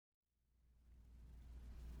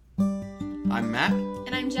I'm Matt.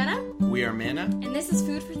 And I'm Jenna. We are Manna. And this is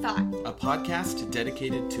Food for Thought, A podcast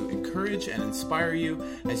dedicated to encourage and inspire you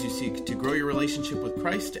as you seek to grow your relationship with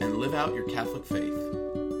Christ and live out your Catholic faith.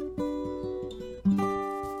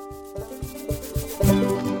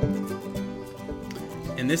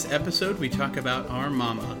 In this episode, we talk about our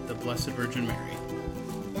mama, the Blessed Virgin Mary.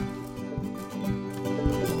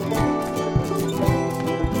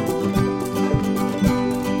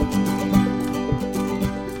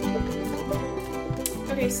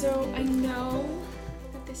 Okay, so I know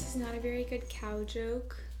that this is not a very good cow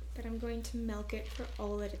joke, but I'm going to milk it for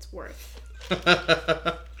all that it's worth.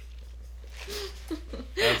 That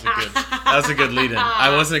was a good lead-in.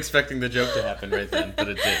 I wasn't expecting the joke to happen right then, but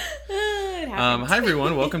it did. It happened. Hi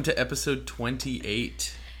everyone, welcome to episode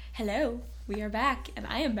 28. Hello, we are back, and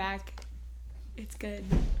I am back. It's good.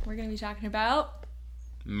 We're going to be talking about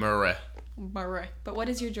Murray. But what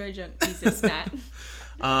is your joy, Jesus, Matt?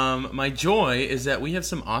 My joy is that we have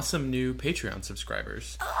some awesome new Patreon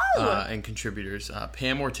subscribers and contributors.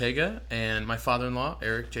 Pam Ortega and my father-in-law,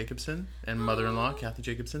 Eric Jacobson, and mother-in-law, Kathy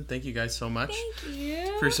Jacobson. Thank you guys so much for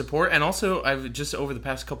your support. And also, I've just over the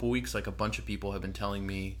past couple weeks, like a bunch of people have been telling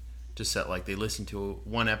me just that like they listened to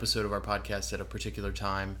one episode of our podcast at a particular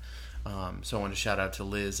time. So I want to shout out to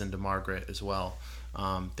Liz and to Margaret as well.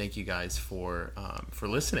 Thank you guys for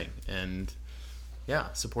listening and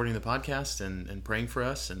supporting the podcast and praying for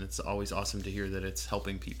us, and it's always awesome to hear that it's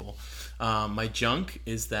helping people. My junk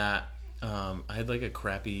is that I had like a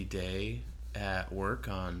crappy day at work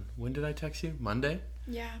on, when did I text you? Monday?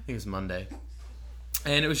 Yeah. I think it was Monday.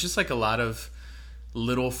 And it was just like a lot of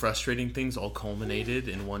little frustrating things all culminated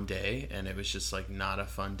in one day, and it was just like not a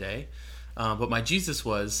fun day. But my Jesus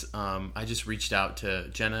was, I just reached out to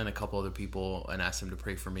Jenna and a couple other people and asked them to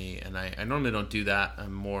pray for me, and I normally don't do that.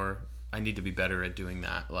 I need to be better at doing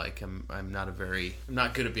that. Like I'm not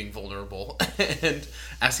good at being vulnerable and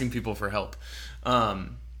asking people for help.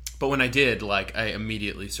 But when I did, like I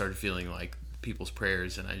immediately started feeling like people's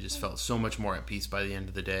prayers, and I just felt so much more at peace by the end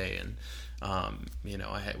of the day. And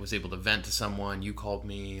I was able to vent to someone. You called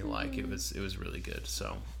me. Like it was really good.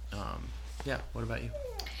 So what about you?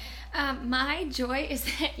 My joy is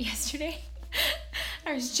that yesterday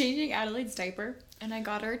I was changing Adelaide's diaper, and I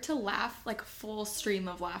got her to laugh like a full stream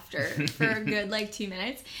of laughter for a good 2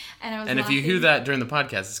 minutes. And I was if you hear that during the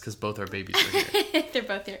podcast, it's because both our babies are here. They're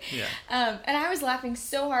both here. Yeah. And I was laughing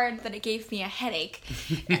so hard that it gave me a headache.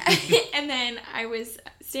 And then I was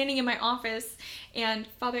standing in my office, and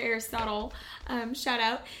Father Aristotle, shout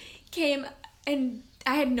out, came, and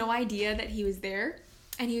I had no idea that he was there.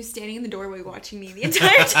 And he was standing in the doorway watching me the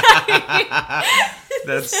entire time.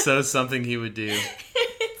 That's so something he would do.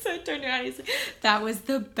 So I turned around and he said, that was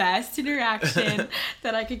the best interaction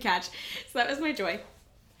that I could catch. So that was my joy.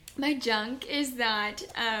 My junk is that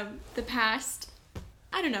the past,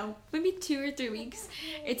 I don't know, maybe 2 or 3 weeks,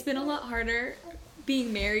 it's been a lot harder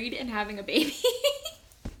being married and having a baby.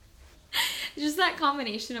 Just that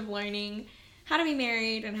combination of learning how to be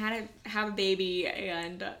married and how to have a baby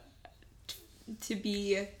and to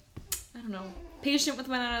be, I don't know, patient with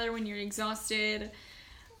one another when you're exhausted.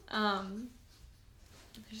 There's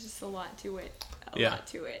just a lot to it. Lot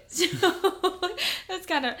to it. So that's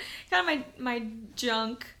kind of my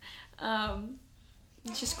junk.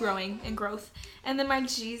 It's just growing and growth. And then my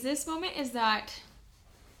Jesus moment is that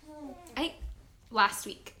last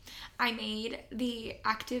week I made the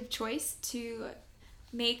active choice to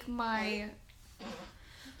make my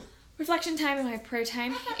reflection time and my prayer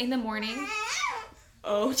time in the morning.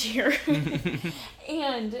 Oh dear.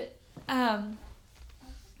 And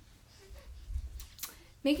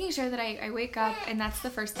making sure that I wake up, and that's the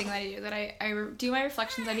first thing that I do, that I do my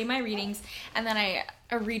reflections, I do my readings, and then I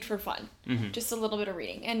read for fun. Mm-hmm. Just a little bit of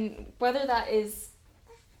reading. And whether that is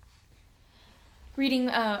reading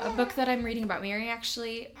a book that I'm reading about Mary,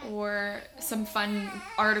 actually, or some fun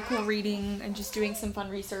article reading and just doing some fun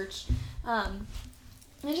research. And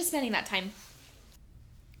just spending that time.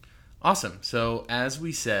 Awesome. So as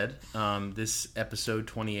we said, this episode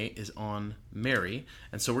 28 is on Mary.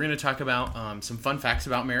 And so we're going to talk about some fun facts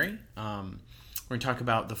about Mary. We're going to talk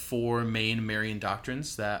about the 4 main Marian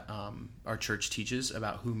doctrines that our church teaches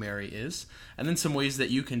about who Mary is. And then some ways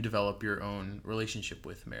that you can develop your own relationship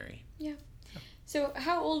with Mary. Yeah. So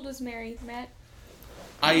how old was Mary, Matt?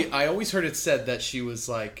 I always heard it said that she was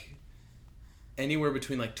like anywhere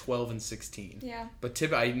between 12 and 16. Yeah. But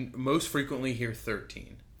I most frequently hear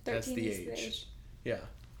 13. 13 That's the is age. the age. Yeah.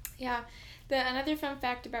 Yeah. Another fun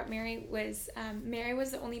fact about Mary was Mary was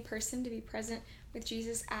the only person to be present with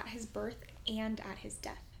Jesus at his birth and at his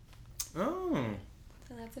death. Oh.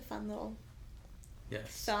 So that's a fun little yes.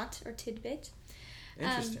 thought or tidbit.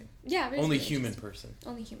 Interesting. Yeah. Only human person.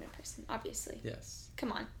 Only human person, obviously. Yes.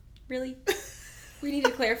 Come on. Really? We need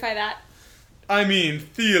to clarify that. I mean,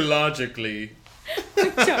 theologically.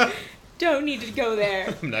 Don't need to go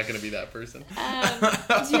there. I'm not going to be that person. Do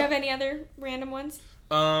you have any other random ones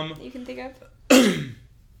that you can think of?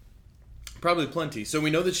 Probably plenty. So we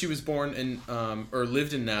know that she was born in, or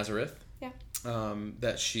lived in Nazareth. Yeah.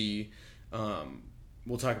 That she,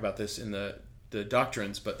 we'll talk about this in the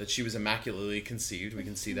doctrines, but that she was immaculately conceived. We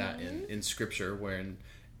can see that in Scripture, wherein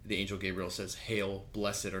the angel Gabriel says, "Hail,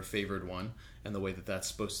 blessed or favored one," and the way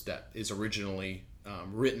that is originally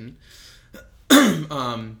written.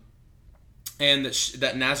 And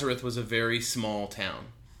that Nazareth was a very small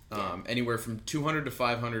town, anywhere from 200 to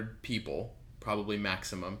 500 people, probably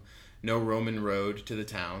maximum. No Roman road to the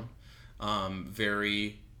town.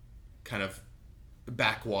 Very kind of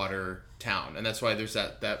backwater town, and that's why there's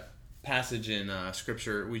that passage in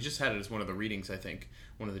Scripture. We just had it as one of the readings, I think,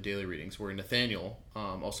 one of the daily readings, where Nathaniel,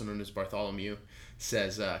 also known as Bartholomew,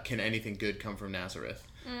 says, "Can anything good come from Nazareth?"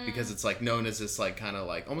 Because it's like known as this like kind of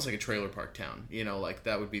like almost like a trailer park town, like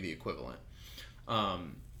that would be the equivalent.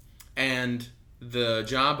 And the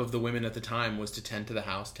job of the women at the time was to tend to the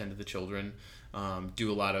house, tend to the children,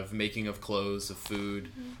 do a lot of making of clothes, of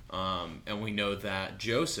food. And we know that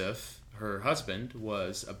Joseph, her husband,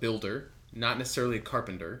 was a builder, not necessarily a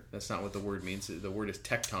carpenter. That's not what the word means. The word is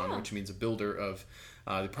tekton, which means a builder of,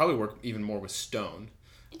 they probably work even more with stone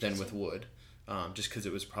than with wood, just because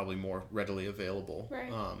it was probably more readily available.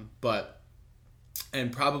 Right.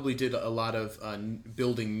 And probably did a lot of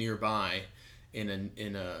building nearby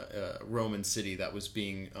in a Roman city that was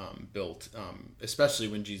being built, especially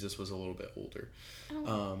when Jesus was a little bit older.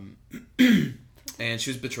 And she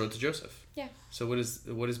was betrothed to Joseph. Yeah. So what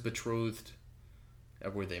is betrothed?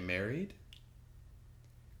 Were they married?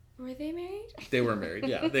 Were they married? They were married.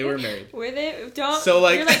 Yeah, they were married. Were they? So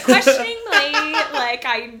like you're like questioning like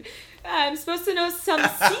I'm supposed to know some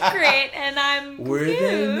secret, and I'm confused. Were they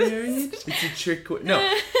married? It's a trick.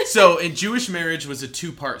 No. So in Jewish marriage was a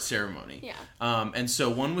 2-part ceremony. Yeah. And so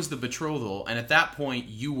one was the betrothal, and at that point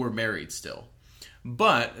you were married still.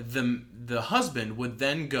 But the husband would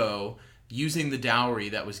then go, using the dowry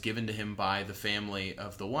that was given to him by the family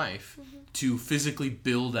of the wife, to physically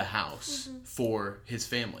build a house for his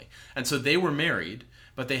family. And so they were married,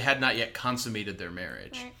 but they had not yet consummated their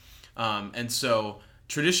marriage. Right. And so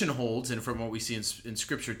tradition holds, and from what we see in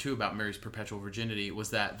Scripture too about Mary's perpetual virginity,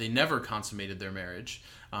 was that they never consummated their marriage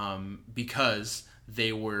because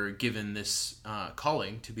they were given this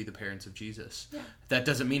calling to be the parents of Jesus. Yeah. That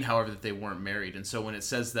doesn't mean, however, that they weren't married. And so when it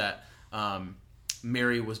says that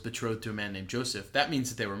Mary was betrothed to a man named Joseph, that means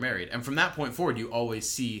that they were married. And from that point forward, you always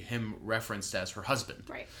see him referenced as her husband.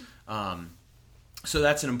 Right. So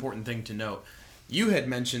that's an important thing to note. You had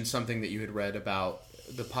mentioned something that you had read about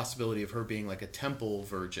the possibility of her being like a temple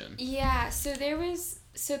virgin. Yeah, so there's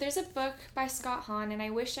a book by Scott Hahn, and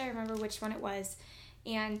I wish I remember which one it was,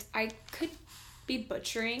 and I could be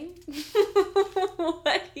butchering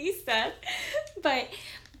what he said, but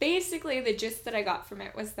basically the gist that I got from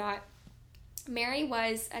it was that Mary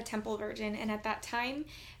was a temple virgin, and at that time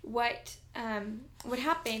what would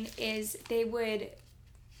happen is they would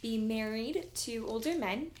be married to older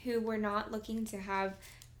men who were not looking to have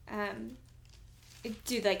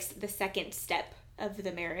do like the second step of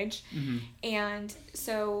the marriage. And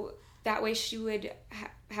so that way she would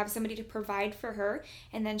have somebody to provide for her,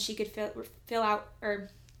 and then she could fulfill her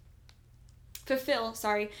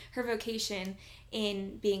vocation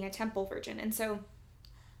in being a temple virgin. And so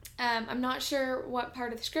I'm not sure what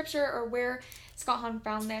part of the Scripture or where Scott Hahn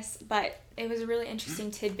found this, but it was a really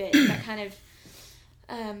interesting tidbit that kind of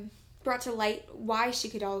brought to light why she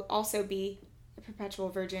could also be a perpetual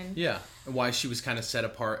virgin. Yeah, and why she was kind of set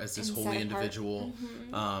apart as this holy individual.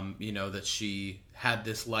 That she had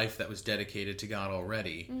this life that was dedicated to God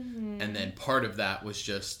already, and then part of that was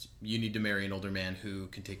just, you need to marry an older man who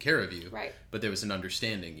can take care of you. Right. But there was an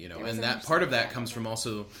understanding, and that part of that comes from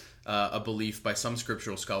also a belief by some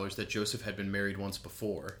scriptural scholars that Joseph had been married once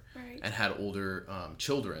before and had older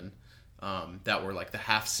children that were like the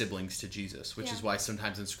half siblings to Jesus, which is why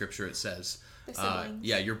sometimes in Scripture it says,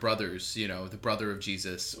 your brothers, the brother of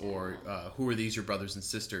Jesus, or who are these, your brothers and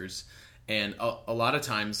sisters? And a lot of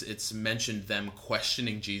times it's mentioned them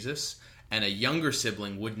questioning Jesus, and a younger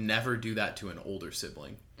sibling would never do that to an older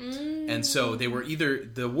sibling. And so they were either,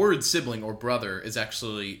 the word sibling or brother is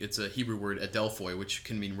actually, it's a Hebrew word, adelphoi, which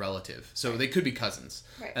can mean relative. So they could be cousins.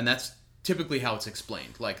 Right. And that's typically how it's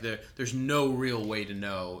explained. Like there's no real way to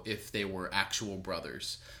know if they were actual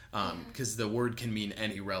brothers, because the word can mean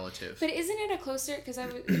any relative. But isn't it a closer, because I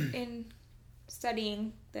was in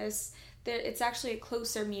studying this, it's actually a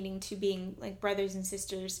closer meaning to being like brothers and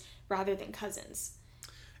sisters rather than cousins.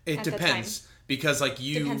 It depends. Because like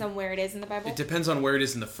depends on where it is in the Bible. It depends on where it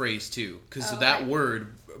is in the phrase too. Because that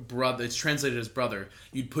word brother, it's translated as brother.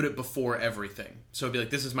 You'd put it before everything. So it'd be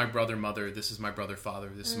like, this is my brother mother. This is my brother father.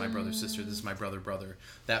 This is my brother sister. This is my brother brother.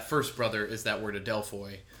 That first brother is that word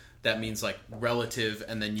adelphoi. That means like relative,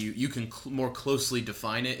 and then you can more closely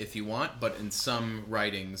define it if you want. But in some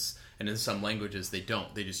writings and in some languages, they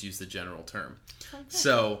don't. They just use the general term. Okay.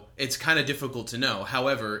 So it's kind of difficult to know.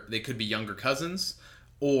 However, they could be younger cousins,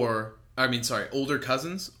 older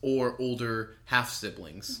cousins or older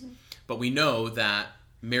half-siblings. Mm-hmm. But we know that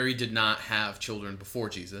Mary did not have children before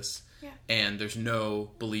Jesus. Yeah. And there's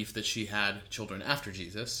no belief that she had children after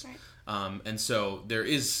Jesus. Right. And so there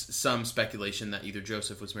is some speculation that either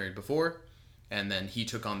Joseph was married before, and then he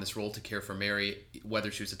took on this role to care for Mary,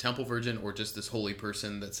 whether she was a temple virgin or just this holy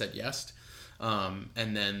person that said yes. And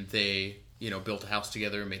then they, built a house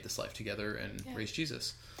together and made this life together and raised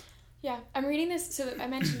Jesus. Yeah, I'm reading this. So I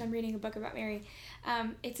mentioned I'm reading a book about Mary.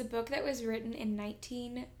 It's a book that was written in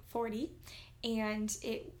 1940, and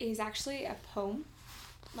it is actually a poem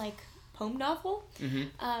novel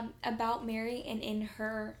about Mary and in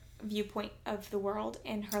her viewpoint of the world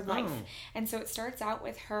and her life. Oh. And so it starts out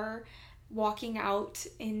with her walking out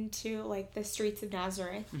into like the streets of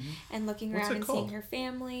Nazareth and looking around and seeing her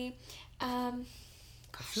family. I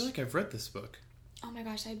feel like I've read this book. Oh my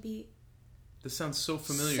gosh, This sounds so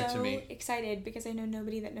familiar to me. So excited because I know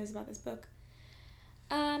nobody that knows about this book.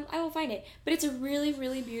 I will find it. But it's a really,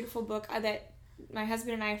 really beautiful book that my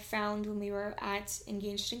husband and I found when we were at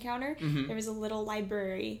Engaged Encounter. Mm-hmm. There was a little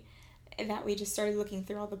library that we just started looking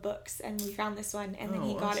through all the books, and we found this one, and then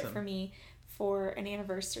he got it for me for an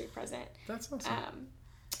anniversary present. That's awesome.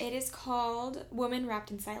 It is called Woman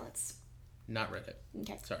Wrapped in Silence. Not read it.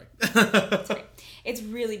 Okay. Sorry. It's okay. It's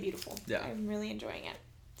really beautiful. Yeah. I'm really enjoying it.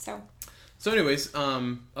 So anyways,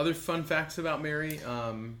 other fun facts about Mary.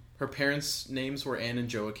 Her parents' names were Anne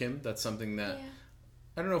and Joachim. That's something that... Yeah.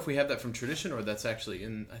 I don't know if we have that from tradition or that's actually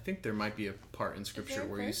in... I think there might be a part in Scripture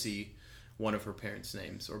where you see one of her parents'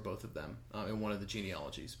 names or both of them in one of the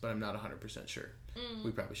genealogies, but I'm not 100% sure.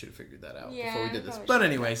 We probably should have figured that out before we did this. But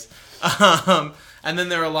anyways, and then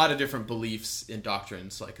there are a lot of different beliefs and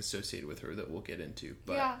doctrines like associated with her that we'll get into.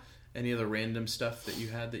 But any other random stuff that you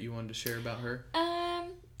had that you wanted to share about her?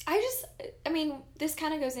 This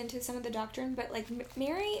kind of goes into some of the doctrine, but like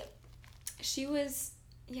Mary, she was,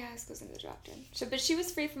 this goes into the doctrine. But she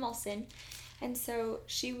was free from all sin, and so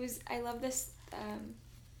she was. I love this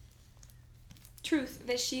truth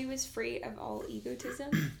that she was free of all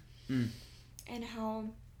egotism, and how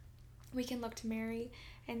we can look to Mary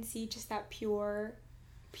and see just that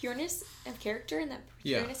pureness of character and that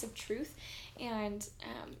pureness of truth, and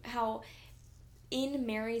how in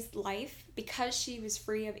Mary's life, because she was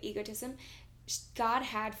free of egotism, God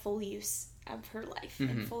had full use of her life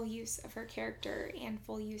and full use of her character and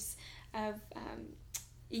full use of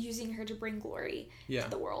using her to bring glory to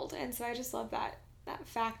the world. And so I just love that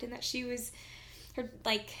fact, and that she was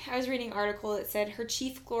I was reading an article that said her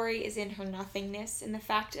chief glory is in her nothingness, in the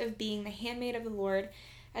fact of being the handmaid of the Lord,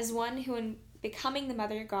 as one who in becoming the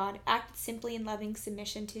mother of God acted simply in loving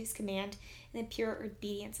submission to his command in the pure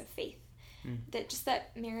obedience of faith.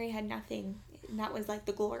 That Mary had nothing, and that was like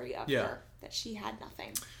the glory of her, that she had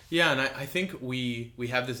nothing. Yeah, and I think we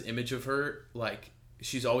have this image of her, like,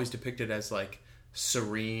 she's always depicted as, like,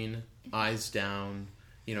 serene, eyes down,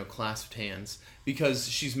 clasped hands, because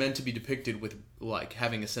she's meant to be depicted with, like,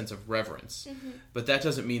 having a sense of reverence. But that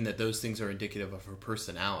doesn't mean that those things are indicative of her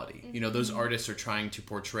personality. Those artists are trying to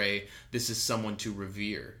portray this is someone to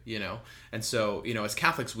revere, And so, as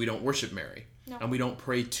Catholics, we don't worship Mary. No. And we don't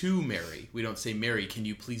pray to Mary. We don't say, Mary, can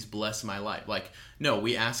you please bless my life? No,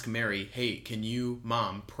 we ask Mary, hey, can you,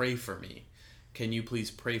 Mom, pray for me? Can you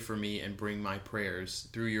please pray for me and bring my prayers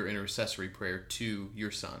through your intercessory prayer to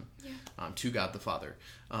your Son, to God the Father?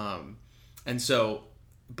 And so,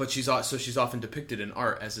 but she's often depicted in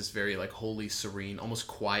art as this very holy, serene, almost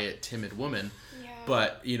quiet, timid woman. Yeah.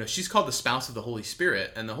 But she's called the spouse of the Holy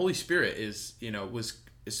Spirit, and the Holy Spirit is was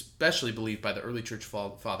especially believed by the early church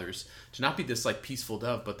fathers to not be this peaceful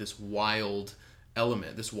dove, but this wild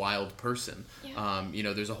element, this wild person.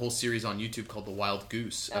 There's a whole series on YouTube called The Wild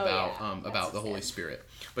Goose about the Holy Spirit.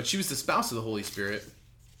 But she was the spouse of the Holy Spirit,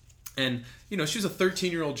 and she was a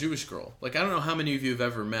 13-year-old Jewish girl. I don't know how many of you have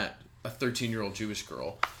ever met a 13-year-old Jewish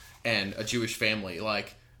girl and a Jewish family.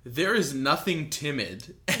 There is nothing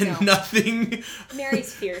timid and nothing.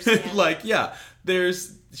 Mary's fierce. Man.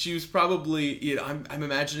 She was probably I'm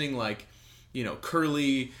imagining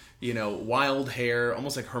curly wild hair,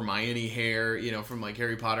 almost like Hermione hair, from like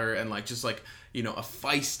Harry Potter, and like just like, a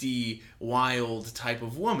feisty, wild type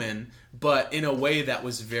of woman, but in a way that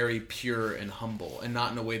was very pure and humble, and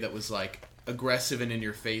not in a way that was like aggressive and in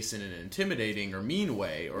your face in an intimidating or mean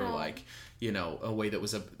way, or like, a way that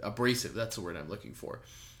was abrasive. That's the word I'm looking for.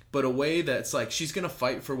 But a way that's like, she's going to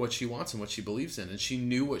fight for what she wants and what she believes in. And she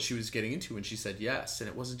knew what she was getting into when she said yes. And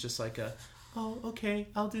it wasn't just like oh, okay,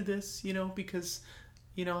 I'll do this, because,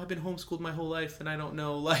 I've been homeschooled my whole life and I don't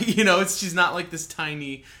know. Like, she's not like this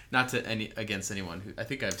tiny, against anyone who, I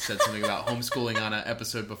think I've said something about homeschooling on an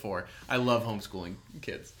episode before. I love homeschooling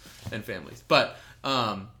kids and families. But,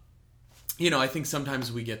 I think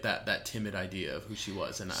sometimes we get that timid idea of who she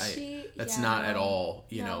was, and that's not at all,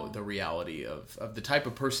 the reality of the type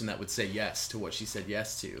of person that would say yes to what she said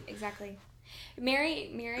yes to. Exactly.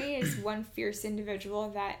 Mary is one fierce individual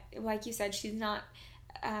that, like you said, she's not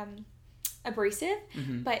abrasive,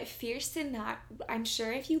 but fierce in that, I'm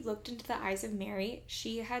sure if you looked into the eyes of Mary,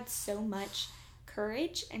 she had so much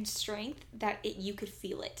courage and strength that you could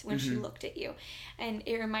feel it when she looked at you. And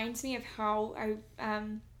it reminds me of how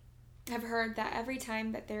I've heard that every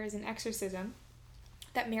time that there is an exorcism,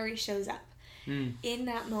 that Mary shows up in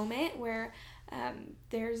that moment where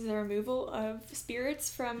there's the removal of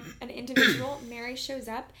spirits from an individual. Mary shows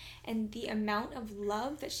up, and the amount of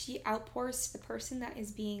love that she outpours to the person that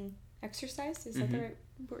is being exorcised, is that the right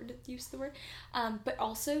word to use the word? But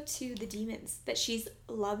also to the demons, that she's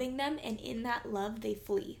loving them, and in that love they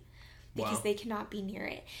flee. Because they cannot be near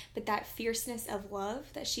it. But that fierceness of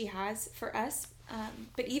love that she has for us,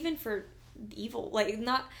 but even for evil, like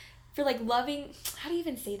not for like loving, how do you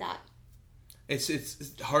even say that?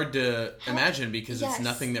 It's hard to imagine, because it's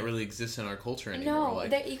nothing that really exists in our culture anymore.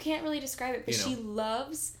 No, you can't really describe it, but she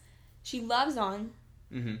loves on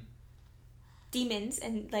demons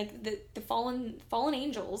and like the fallen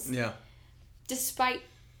angels. Yeah. Despite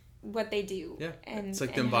what they do. Yeah. It's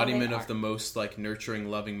like the embodiment of the most like nurturing,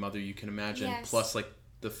 loving mother you can imagine, plus like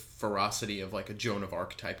the ferocity of like a Joan of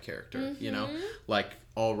Arc type character, like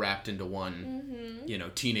all wrapped into one,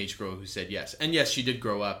 teenage girl who said yes. And yes, she did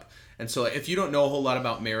grow up. And so like, if you don't know a whole lot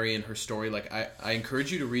about Mary and her story, like I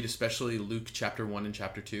encourage you to read especially Luke chapter 1 and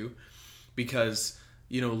chapter 2, because,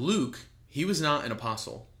 Luke, he was not an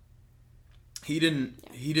apostle. He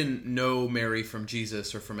didn't know Mary from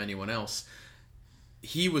Jesus or from anyone else.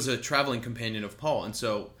 He was a traveling companion of Paul, and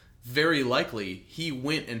so very likely he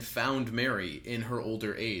went and found Mary in her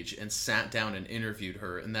older age and sat down and interviewed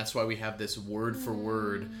her, and that's why we have this word for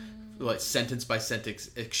word, like sentence by sentence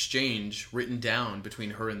exchange written down between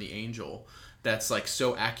her and the angel that's like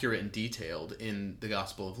so accurate and detailed in the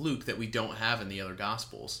Gospel of Luke that we don't have in the other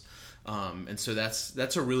Gospels. And so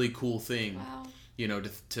that's a really cool thing. Wow.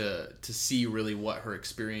 To see really what her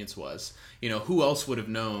experience was. Who else would have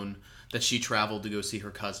known that she traveled to go see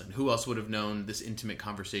her cousin? Who else would have known this intimate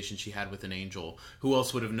conversation she had with an angel? Who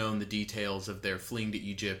else would have known the details of their fleeing to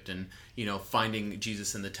Egypt and, finding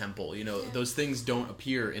Jesus in the temple? Those things don't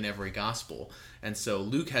appear in every gospel. And so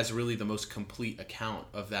Luke has really the most complete account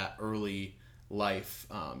of that early life,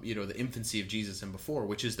 the infancy of Jesus and before,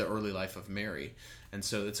 which is the early life of Mary. And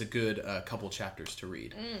so it's a good couple chapters to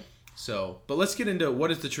read. So, but let's get into, what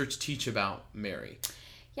does the church teach about Mary?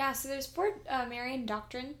 Yeah, so there's 4 Marian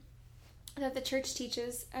doctrine that the church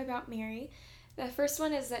teaches about Mary. The first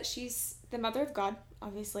one is that she's the mother of God,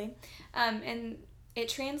 obviously. And it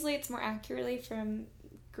translates more accurately from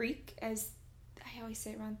Greek as, I always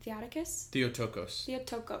say it wrong, Theotokos.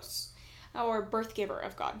 Or birth giver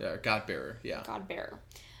of God. Yeah, God bearer, yeah. God bearer.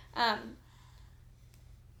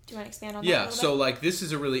 Do you want to expand on that a little bit? So like this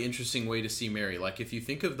is a really interesting way to see Mary. Like if you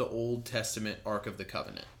think of the Old Testament Ark of the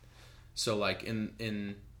Covenant. So like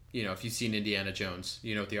in if you've seen Indiana Jones,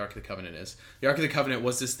 you know what the Ark of the Covenant is. The Ark of the Covenant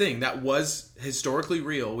was this thing that was historically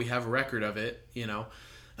real. We have a record of it,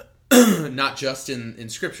 not just in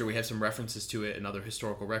Scripture. We have some references to it in other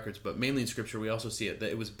historical records, but mainly in Scripture we also see it, that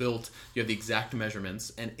it was built, you have the exact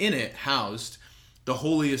measurements, and in it housed the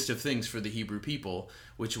holiest of things for the Hebrew people,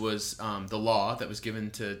 which was the law that was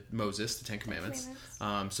given to Moses, the Ten Commandments.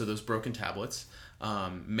 So those broken tablets.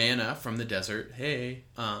 Manna from the desert, and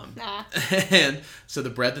so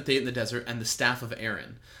the bread that they ate in the desert, and the staff of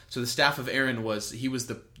Aaron. So the staff of Aaron he was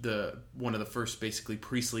the one of the first basically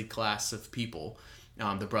priestly class of people,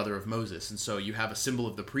 the brother of Moses. And so you have a symbol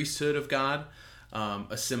of the priesthood of God,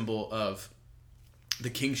 a symbol of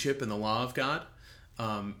the kingship and the law of God,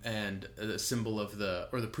 and the symbol of the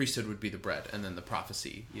priesthood would be the bread, and then the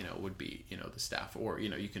prophecy, would be, the staff, or,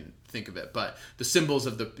 you can think of it. But the symbols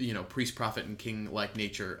of the, priest, prophet, and king-like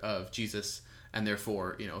nature of Jesus, and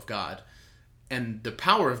therefore, of God. and the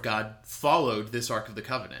power of God followed this Ark of the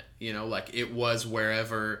Covenant. You know, like it was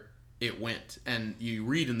wherever it went. And you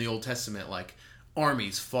read in the Old Testament, like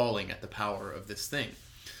armies falling at the power of this thing.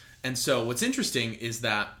 And so what's interesting is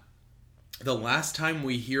that the last time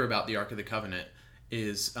we hear about the Ark of the Covenant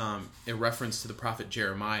is a reference to the prophet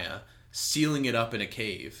Jeremiah sealing it up in a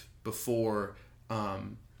cave before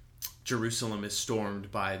Jerusalem is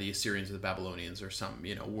stormed by the Assyrians or the Babylonians or some,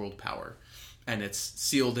 world power. And it's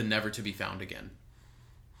sealed and never to be found again.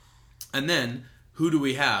 And then, who do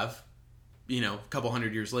we have, a couple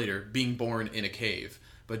hundred years later, being born in a cave?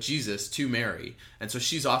 But Jesus to Mary. And so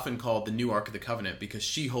she's often called the new Ark of the Covenant because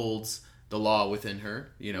she holds the law within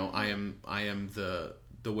her. I am the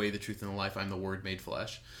way, the truth, and the life. I'm the Word made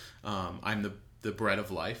flesh. I'm the bread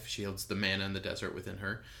of life. She holds the manna in the desert within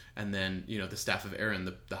her. And then, the staff of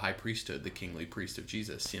Aaron, the high priesthood, the kingly priest of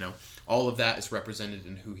Jesus. All of that is represented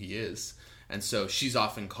in who he is. And so she's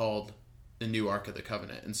often called the new Ark of the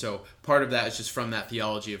Covenant. And so part of that is just from that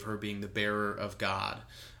theology of her being the bearer of God.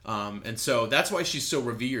 And so that's why she's so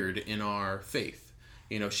revered in our faith.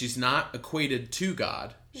 She's not equated to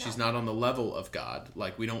God. No. She's not on the level of God.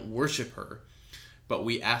 Like, we don't worship her, but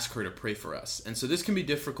we ask her to pray for us. And so this can be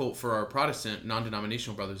difficult for our Protestant,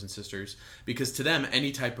 non-denominational brothers and sisters, because to them,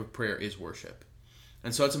 any type of prayer is worship.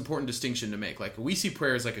 And so it's an important distinction to make. Like, we see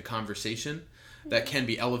prayer as like a conversation that can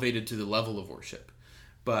be elevated to the level of worship.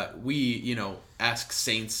 But we, ask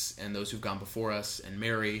saints and those who've gone before us and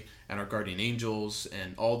Mary and our guardian angels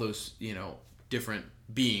and all those, different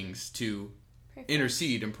beings to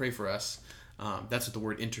intercede and pray for us. That's what the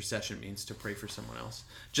word intercession means, to pray for someone else.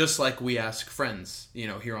 Just like we ask friends,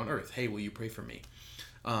 here on earth, hey, will you pray for me?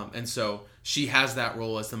 And so she has that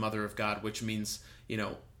role as the mother of God, which means,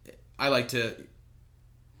 I like to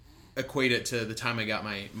equate it to the time I got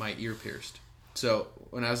my ear pierced. So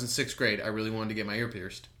when I was in 6th grade, I really wanted to get my ear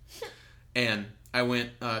pierced. And I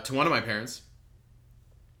went to one of my parents,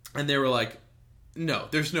 and they were like, no,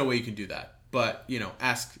 there's no way you can do that. But,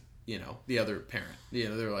 ask, the other parent. They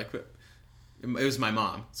were like, it was my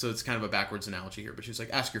mom, so it's kind of a backwards analogy here. But she was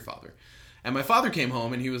like, ask your father. And my father came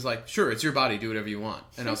home, and he was like, sure, it's your body, do whatever you want.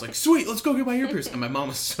 And I was like, sweet, let's go get my ear pierced. And my mom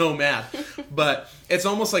was so mad. But it's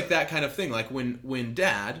almost like that kind of thing. Like when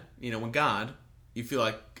Dad, when God, you feel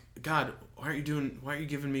like, God, why aren't you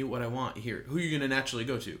giving me what I want here? Who are you going to naturally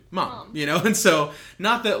go to? Mom. And so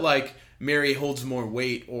not that like Mary holds more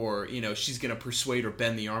weight or, she's going to persuade or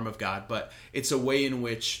bend the arm of God, but it's a way in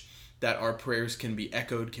which that our prayers can be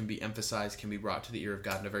echoed, can be emphasized, can be brought to the ear of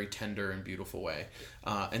God in a very tender and beautiful way.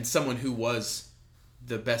 And someone who was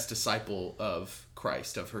the best disciple of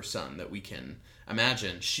Christ, of her son, that we can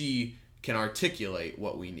imagine, she can articulate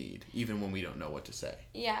what we need, even when we don't know what to say.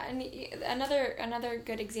 Yeah, and another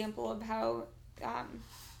good example of how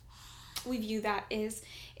we view that is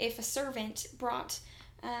if a servant brought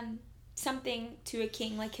something to a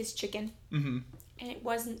king, like his chicken, mm-hmm. and it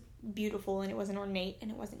wasn't beautiful, and it wasn't ornate,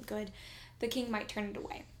 and it wasn't good, the king might turn it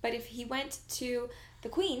away. But if he went to the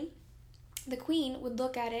queen would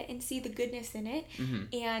look at it and see the goodness in it, mm-hmm.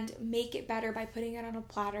 and make it better by putting it on a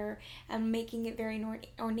platter and making it very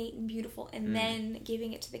ornate and beautiful, and then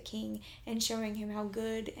giving it to the king and showing him how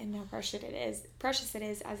good and how precious it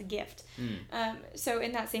is as a gift. So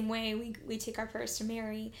in that same way, we take our prayers to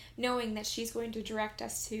Mary, knowing that she's going to direct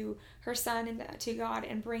us to her son and to God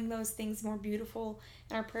and bring those things more beautiful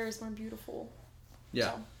and our prayers more beautiful.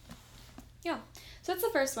 Yeah. So that's the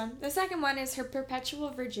first one. The second one is her perpetual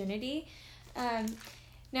virginity.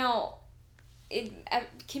 Now, it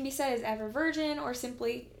can be said as ever virgin or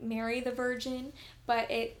simply Mary the Virgin,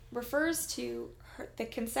 but it refers to the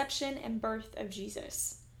conception and birth of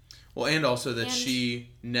Jesus. Well, and also that she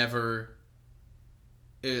never,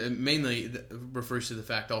 it mainly refers to the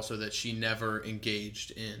fact also that she never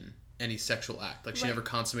engaged in any sexual act. Like she never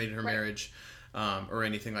consummated her marriage or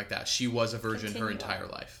anything like that. She was a virgin her entire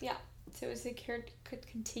life. Yeah. So it was a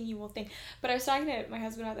continual thing. But I was talking to my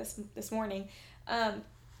husband about this morning.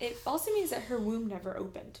 It also means that her womb never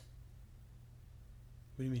opened.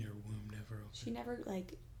 What do you mean her womb never opened? She never,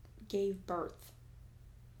 gave birth.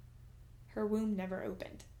 Her womb never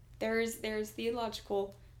opened. There's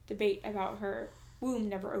theological debate about her womb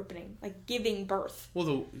never opening, like giving birth.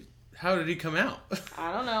 Well, how did he come out?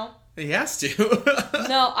 I don't know. He has to.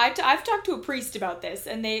 No, I've talked to a priest about this,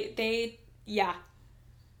 and they yeah.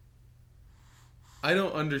 I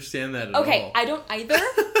don't understand that at all. Okay, I don't either,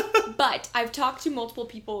 but I've talked to multiple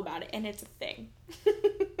people about it, and it's a thing.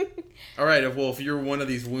 All right, well, if you're one of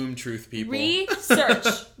these womb truth people... Research.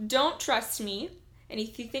 Don't trust me, and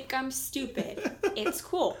if you think I'm stupid, it's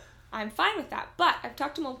cool. I'm fine with that, but I've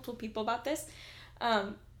talked to multiple people about this,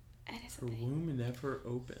 and it's a thing. Her womb never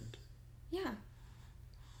opened. Yeah.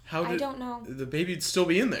 I don't know. The baby'd still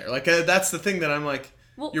be in there. Like, that's the thing that I'm like,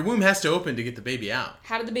 well, your womb has to open to get the baby out.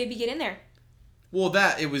 How did the baby get in there? Well,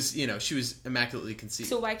 it was, she was immaculately conceived.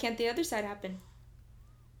 So why can't the other side happen?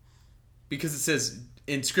 Because it says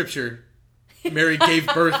in Scripture, Mary gave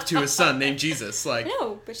birth to a son named Jesus. Like,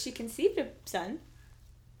 no, but she conceived a son.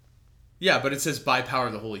 Yeah, but it says by power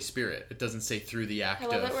of the Holy Spirit. It doesn't say through the act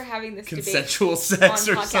of that we're having this consensual sex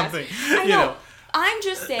or something. I know. I'm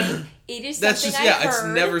just saying it is something I heard. It's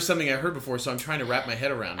never something I heard before, so I'm trying to wrap my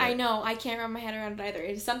head around it. I know. I can't wrap my head around it either.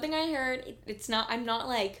 It is something I heard. It's not. I'm not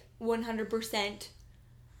like 100%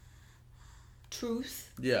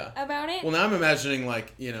 truth about it. Well, now I'm imagining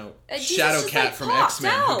like, Shadow Cat from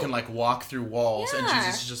X-Men who can like walk through walls and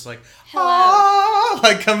Jesus is just like,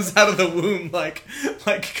 like comes out of the womb like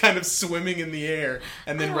kind of swimming in the air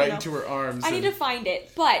and then into her arms. I need to find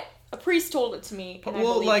it, but a priest told it to me and I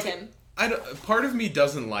believed him. Part of me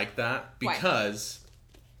doesn't like that because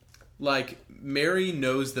like Mary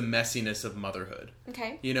knows the messiness of motherhood.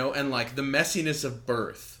 Okay. And like the messiness of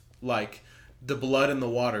birth, like the blood and the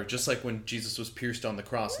water, just like when Jesus was pierced on the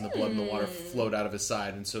cross and the blood and the water flowed out of his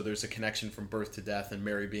side. And so there's a connection from birth to death and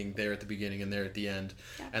Mary being there at the beginning and there at the end.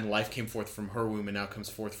 Yeah. And life came forth from her womb and now comes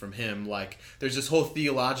forth from him. Like there's this whole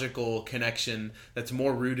theological connection that's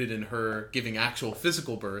more rooted in her giving actual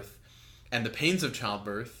physical birth and the pains of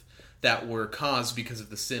childbirth that were caused because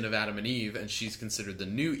of the sin of Adam and Eve. And she's considered the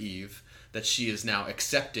new Eve that she is now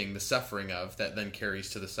accepting the suffering of, that then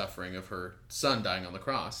carries to the suffering of her son dying on the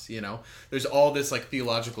cross, There's all this, like,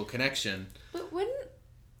 theological connection. But wouldn't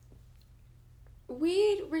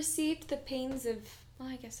we received the pains of... Well,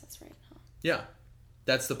 I guess that's right, huh? Yeah.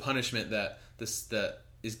 That's the punishment that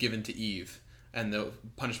is given to Eve. And the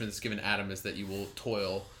punishment that's given Adam is that you will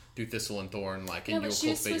toil through thistle and thorn, and you will cultivate your own food. No, but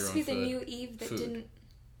she was supposed to be the new Eve that didn't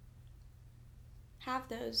have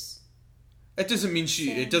those... It doesn't mean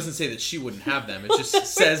it doesn't say that she wouldn't have them. It just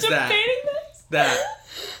says that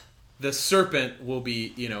the serpent will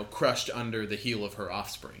be, crushed under the heel of her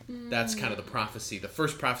offspring. That's kind of the prophecy, the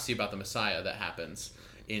first prophecy about the Messiah that happens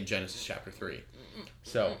in Genesis chapter 3.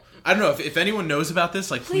 So, I don't know if anyone knows about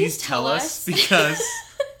this, please tell us because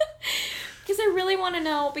because I really want to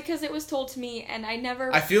know, because it was told to me and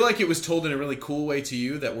I feel like it was told in a really cool way to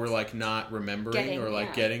you that we're not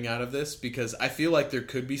remembering getting out of this, because I feel like there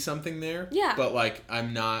could be something there. Yeah. But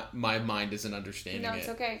my mind isn't understanding it. No, it's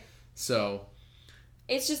okay. So.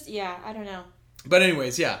 It's just, I don't know. But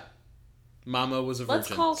anyways, Mama was a virgin.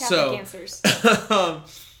 Let's call Catholic Answers.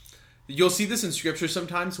 You'll see this in Scripture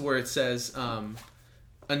sometimes where it says,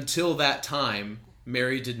 until that time,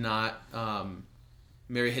 Mary had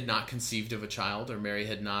not conceived of a child, or Mary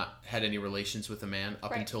had not had any relations with a man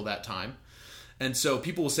up until that time. And so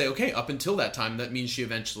people will say, okay, up until that time, that means she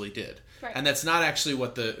eventually did. Right. And that's not actually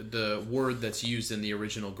what the word that's used in the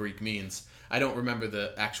original Greek means. I don't remember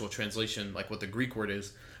the actual translation, what the Greek word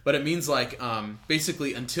is. But it means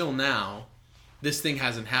basically until now, this thing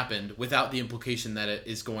hasn't happened without the implication that it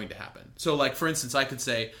is going to happen. So for instance, I could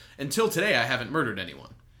say, until today, I haven't murdered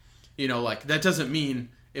anyone. That doesn't mean...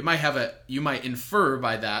 you might infer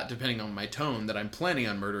by that, depending on my tone, that I'm planning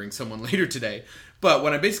on murdering someone later today. But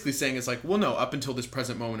what I'm basically saying is well, no, up until this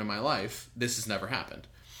present moment in my life, this has never happened.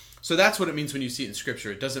 So that's what it means when you see it in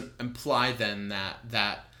Scripture. It doesn't imply then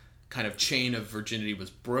that kind of chain of virginity was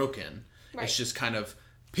broken. Right. It's just kind of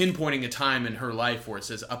pinpointing a time in her life where it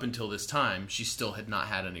says up until this time, she still had not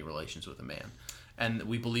had any relations with a man. And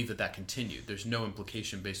we believe that continued. There's no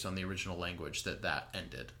implication based on the original language that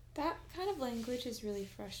ended. That kind of language is really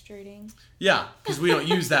frustrating. Yeah, because we don't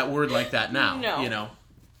use that word like that now. No.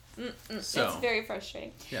 So. It's very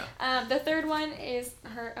frustrating. Yeah. The third one is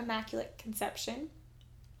her Immaculate Conception.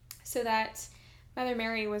 So that Mother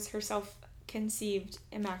Mary was herself conceived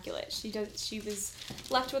immaculate. She was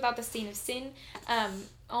left without the stain of sin,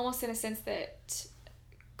 almost in a sense that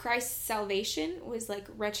Christ's salvation was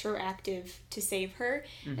retroactive to save her.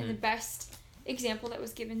 Mm-hmm. And the best example that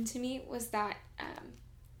was given to me was that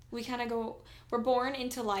we kind of we're born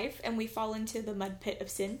into life and we fall into the mud pit of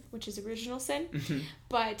sin, which is original sin. Mm-hmm.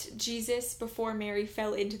 But Jesus, before Mary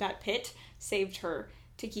fell into that pit, saved her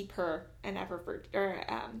to keep her an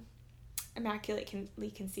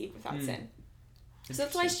immaculately conceived without sin. So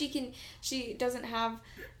that's why she doesn't have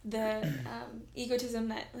the egotism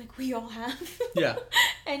that we all have. Yeah.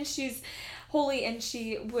 And she's holy, and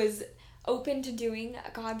she was open to doing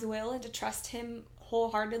God's will and to trust him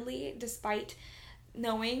wholeheartedly, despite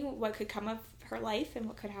knowing what could come of her life and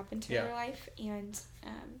what could happen to her life, and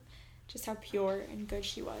just how pure and good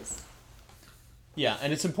she was. Yeah,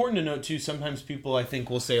 and it's important to note, too, sometimes people, I think,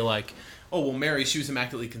 will say, like, oh, well, Mary, she was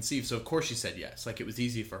immaculately conceived, so of course she said yes. Like, it was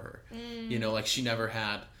easy for her. You know, like, she never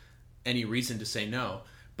had any reason to say no.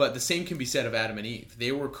 But the same can be said of Adam and Eve.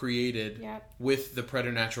 They were created with the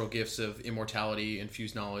preternatural gifts of immortality,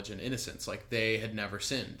 infused knowledge, and innocence. Like, they had never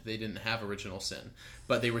sinned. They didn't have original sin.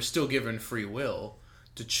 But they were still given free will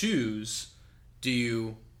to choose, do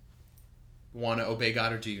you want to obey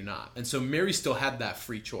God or do you not? And so Mary still had that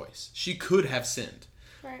free choice. She could have sinned.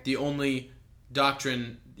 Right. The only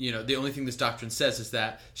doctrine, the only thing this doctrine says is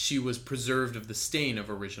that she was preserved of the stain of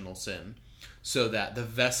original sin, so that the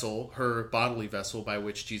vessel, her bodily vessel by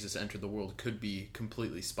which Jesus entered the world, could be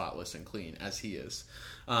completely spotless and clean as he is.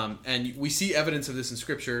 And we see evidence of this in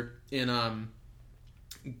Scripture in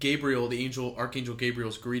Gabriel, the Archangel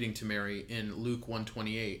Gabriel's greeting to Mary in Luke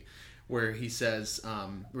 1:28, where he says,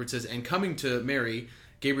 where it says, "And coming to Mary,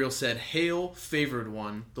 Gabriel said, 'Hail, favored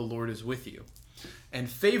one, the Lord is with you.'" And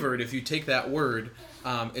favored, if you take that word,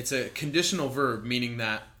 it's a conditional verb, meaning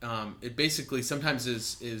that it basically sometimes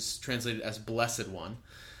is translated as blessed one,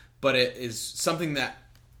 but it is something that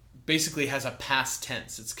basically has a past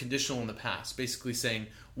tense. It's conditional in the past, basically saying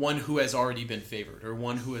one who has already been favored or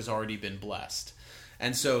one who has already been blessed.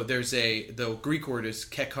 And so the Greek word is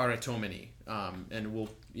kekaritomene, and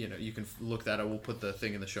you can look that up. We'll put the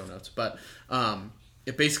thing in the show notes, but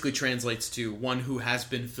it basically translates to one who has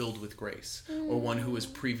been filled with grace or one who was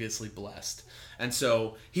previously blessed. And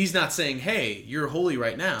so he's not saying, hey, you're holy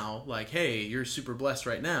right now, like, hey, you're super blessed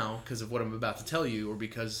right now because of what I'm about to tell you or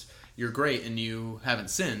because you're great and you haven't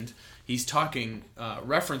sinned. He's talking,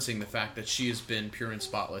 referencing the fact that she has been pure and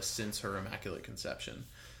spotless since her immaculate conception.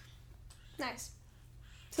 Nice.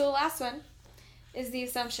 So the last one is the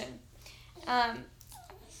Assumption.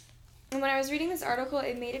 And when I was reading this article,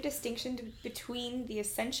 it made a distinction between the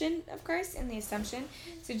ascension of Christ and the Assumption.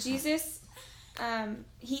 So Jesus,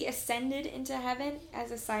 he ascended into heaven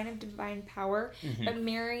as a sign of divine power, but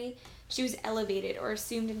Mary, she was elevated or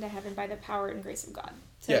assumed into heaven by the power and grace of God.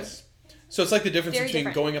 So, yes. So it's like the difference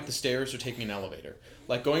between going up the stairs or taking an elevator.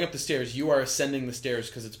 Like going up the stairs, you are ascending the stairs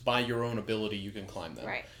because it's by your own ability you can climb them.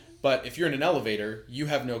 Right. But if you're in an elevator, you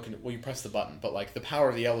have you press the button, but like the power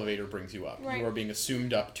of the elevator brings you up. Right. You are being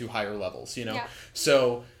assumed up to higher levels, Yeah.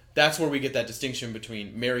 So that's where we get that distinction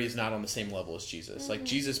between Mary is not on the same level as Jesus. Like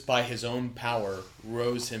Jesus, by his own power,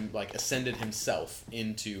 ascended himself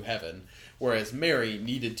into heaven, whereas Mary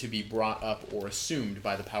needed to be brought up or assumed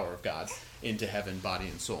by the power of God into heaven, body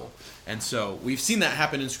and soul. And so we've seen that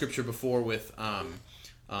happen in Scripture before with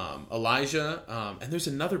Elijah, and there's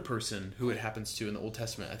another person who it happens to in the Old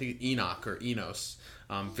Testament. I think Enoch or Enos,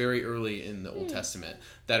 very early in the Old Testament,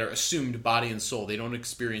 that are assumed body and soul. They don't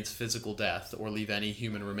experience physical death or leave any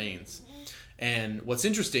human remains. And what's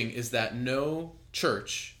interesting is that no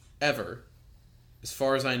church ever, as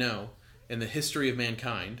far as I know, in the history of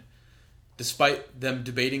mankind, despite them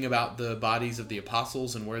debating about the bodies of the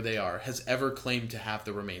apostles and where they are, has ever claimed to have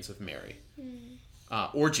the remains of Mary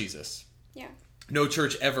or Jesus. Yeah. No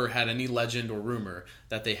church ever had any legend or rumor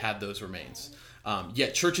that they had those remains.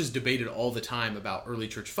 Yet churches debated all the time about early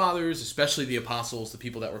church fathers, especially the apostles, the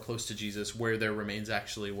people that were close to Jesus, where their remains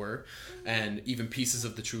actually were. And even pieces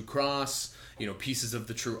of the true cross, pieces of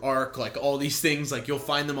the true ark, like all these things, like you'll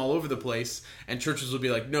find them all over the place. And churches will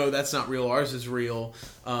be like, no, that's not real, ours is real.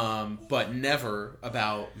 But never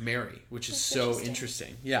about Mary, which is so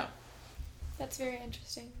interesting. Yeah. That's very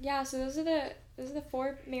interesting. Yeah, so those are the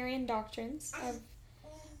 4 Marian doctrines of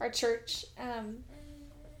our church, and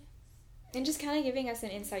just kind of giving us an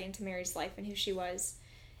insight into Mary's life and who she was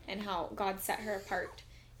and how God set her apart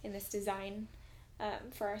in this design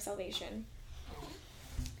for our salvation.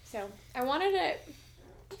 So I kind of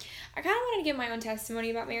wanted to give my own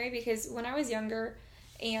testimony about Mary, because when I was younger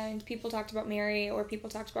and people talked about Mary or people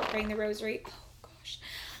talked about praying the rosary,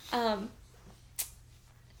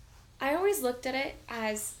 I always looked at it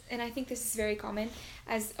as, and I think this is very common,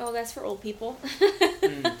 as, oh, that's for old people.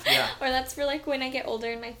 Yeah. Or that's for like when I get older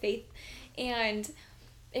in my faith. And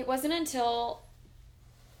it wasn't until,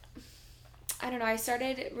 I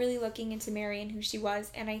started really looking into Mary and who she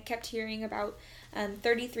was, and I kept hearing about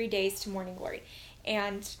 33 days to morning glory.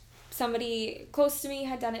 And somebody close to me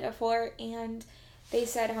had done it before, and they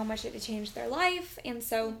said how much it had changed their life. And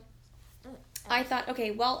so I thought, okay,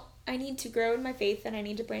 well, I need to grow in my faith and I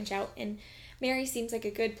need to branch out, and Mary seems like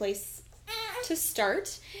a good place to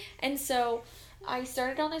start. And so I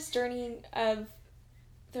started on this journey of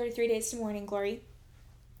 33 days to morning glory.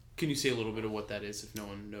 Can you say a little bit of what that is if no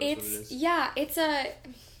one knows what it is? Yeah, it's a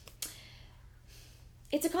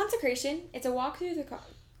consecration. It's a walk through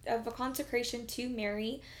of a consecration to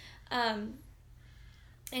Mary.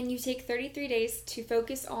 And you take 33 days to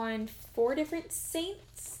focus on 4 different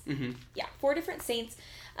saints. Mm-hmm. Yeah, 4 different saints.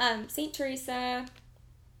 Saint Teresa.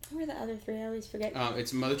 Who are the other 3? I always forget.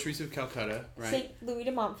 It's Mother Teresa of Calcutta, right? Saint Louis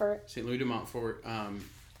de Montfort. St. Louis de Montfort,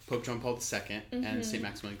 Pope John Paul II, and St.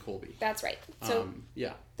 Maximilian Kolbe. That's right. So,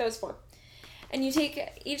 yeah. Those 4. And you take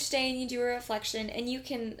each day and you do a reflection, and you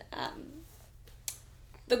can...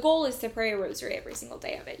 the goal is to pray a rosary every single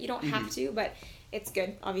day of it. You don't have to, but it's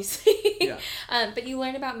good, obviously. Yeah. But you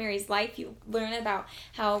learn about Mary's life. You learn about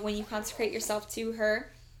how when you consecrate yourself to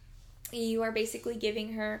her, you are basically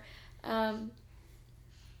giving her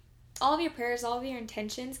all of your prayers, all of your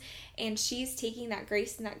intentions, and she's taking that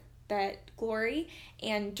grace and that glory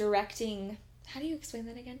and directing... How do you explain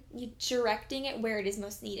that again? You directing it where it is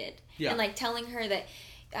most needed. Yeah. And like telling her that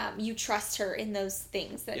you trust her in those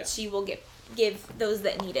things, that she will give those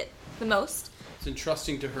that need it the most. It's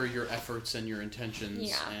entrusting to her your efforts and your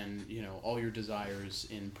intentions and, all your desires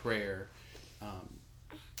in prayer,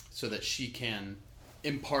 so that she can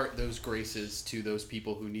impart those graces to those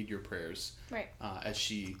people who need your prayers. Right. As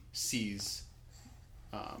she sees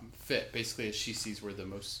fit, basically as she sees where the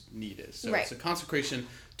most need is. So it's a consecration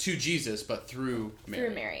to Jesus, but through Mary.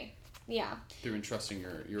 Through Mary. Yeah. Through entrusting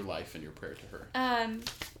your life and your prayer to her. I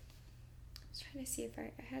was trying to see if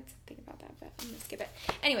I had something about that, but I'm going to skip it.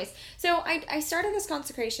 Anyways, so I started this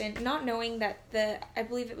consecration not knowing that I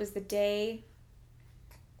believe it was the day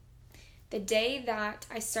that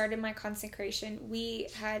I started my consecration, we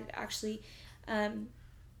had actually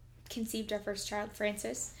conceived our first child,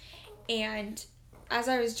 Francis. And as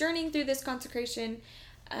I was journeying through this consecration,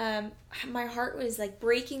 my heart was like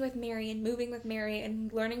breaking with Mary and moving with Mary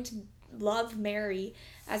and learning to love Mary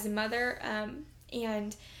as a mother,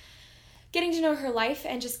 and getting to know her life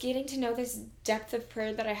and just getting to know this depth of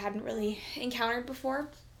prayer that I hadn't really encountered before.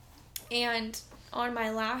 And on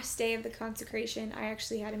my last day of the consecration, I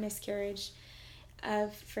actually had a miscarriage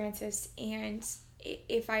of Francis, and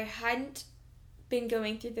if I hadn't been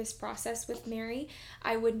going through this process with Mary,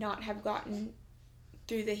 I would not have gotten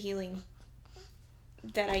through the healing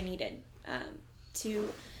that I needed to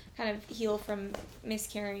kind of heal from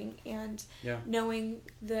miscarrying. And knowing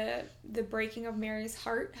the breaking of Mary's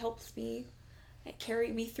heart helped me, it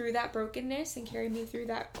carried me through that brokenness and carried me through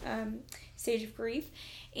that stage of grief.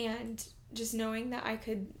 And just knowing that I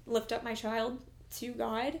could lift up my child to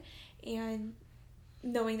God and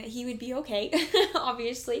knowing that he would be okay,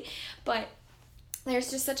 obviously. But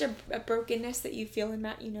there's just such a brokenness that you feel, and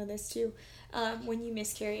Matt, you know this too, when you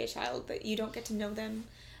miscarry a child, that you don't get to know them.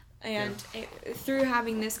 And through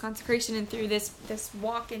having this consecration and through this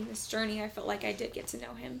walk and this journey, I felt like I did get to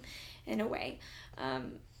know him in a way.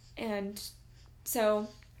 And so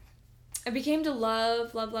I became to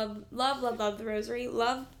love the rosary,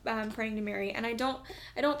 love praying to Mary. And I don't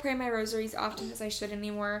pray my rosaries often as I should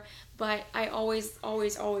anymore, but I always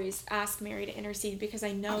ask Mary to intercede, because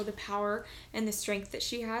I know the power and the strength that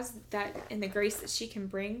she has, that and the grace that she can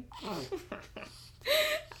bring.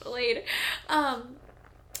 Later.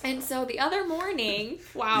 And so the other morning,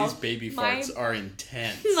 wow. These baby farts are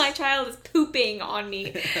intense. My child is pooping on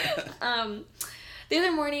me. The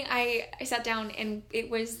other morning, I sat down, and it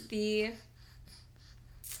was the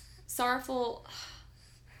sorrowful...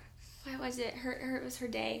 Why was it? It was her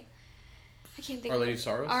day. I can't think Our Lady of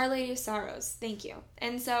Sorrows? Our Lady of Sorrows. Thank you.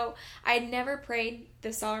 And so, I had never prayed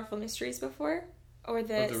the Sorrowful Mysteries before, or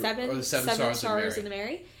the seven sorrows of the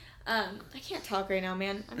Mary. I can't talk right now,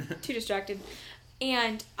 man. I'm too distracted.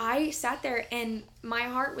 And I sat there, and my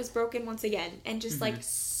heart was broken once again, and just like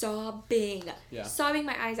sobbing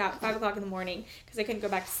my eyes out at 5 o'clock in the morning, because I couldn't go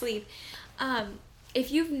back to sleep.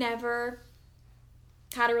 If you've never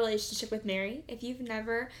had a relationship with Mary, if you've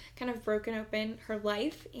never kind of broken open her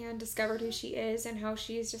life and discovered who she is and how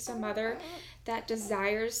she is just a mother that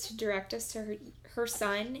desires to direct us to her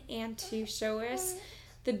son and to show us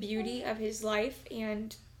the beauty of his life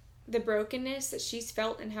and the brokenness that she's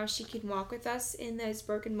felt, and how she can walk with us in those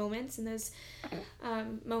broken moments, and those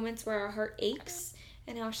moments where our heart aches,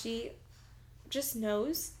 and how she just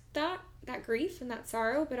knows that grief and that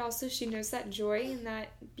sorrow, but also she knows that joy and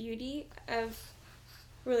that beauty of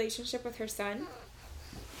relationship with her son.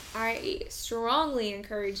 I strongly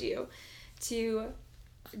encourage you to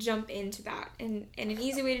jump into that, and an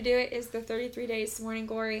easy way to do it is the 33 days morning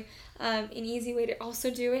glory. An easy way to also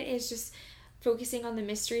do it is just focusing on the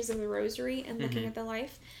mysteries of the rosary and looking at the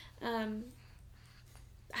life. I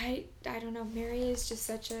don't know, Mary is just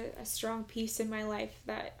such a strong piece in my life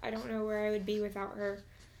that I don't know where I would be without her,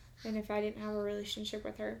 and if I didn't have a relationship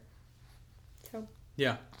with her. So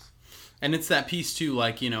yeah. And it's that piece too,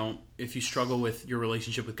 like, if you struggle with your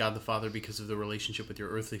relationship with God the Father because of the relationship with your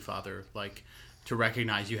earthly father, like, to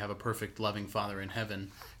recognize you have a perfect, loving Father in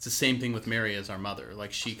heaven. It's the same thing with Mary as our mother.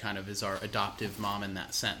 Like, she kind of is our adoptive mom in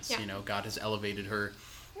that sense. Yeah. You know, God has elevated her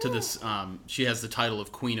to this. She has the title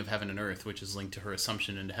of Queen of Heaven and Earth, which is linked to her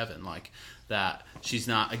assumption into heaven. Like, that she's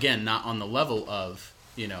not on the level of,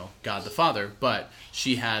 you know, God the Father, but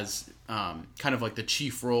she has kind of like the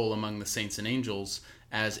chief role among the saints and angels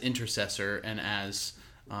as intercessor and as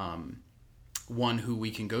one who we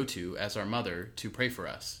can go to as our mother to pray for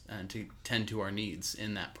us and to tend to our needs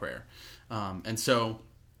in that prayer. And so,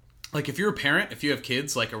 like, if you're a parent, if you have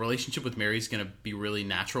kids, like, a relationship with Mary is going to be really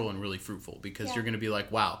natural and really fruitful, because you're going to be like,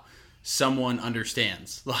 wow, someone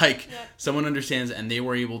understands. Like, someone understands, and they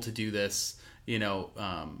were able to do this, you know,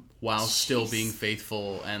 while still being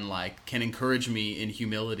faithful, and, like, can encourage me in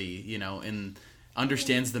humility, you know, and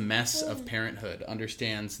understands the mess of parenthood,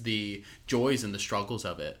 understands the joys and the struggles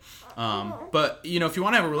of it. But, you know, if you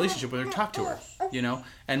want to have a relationship with her, talk to her, you know,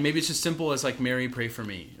 and maybe it's as simple as, like, Mary, pray for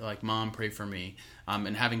me, like, Mom, pray for me,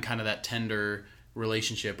 and having kind of that tender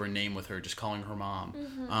relationship or name with her, just calling her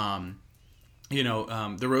Mom. You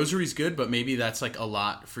know, the rosary's good, but maybe that's, like, a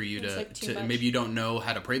lot for you to maybe you don't know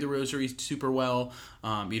how to pray the rosary super well.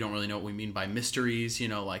 You don't really know what we mean by mysteries, you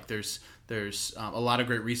know, like, there's a lot of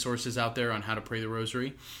great resources out there on how to pray the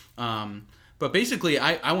rosary. But basically,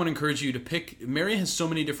 I want to encourage you to pick. Mary has so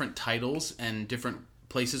many different titles and different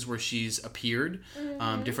places where she's appeared,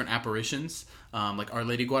 different apparitions, like Our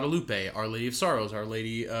Lady Guadalupe, Our Lady of Sorrows, Our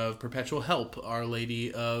Lady of Perpetual Help, Our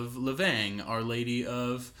Lady of Lavang, Our Lady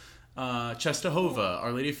of Czestochowa,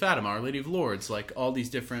 Our Lady of Fatima, Our Lady of Lourdes, like, all these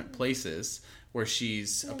different places where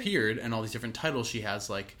she's appeared, and all these different titles she has,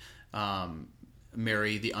 like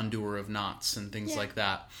Mary, the Undoer of Knots, and things like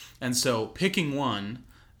that. And so picking one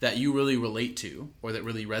that you really relate to, or that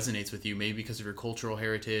really resonates with you, maybe because of your cultural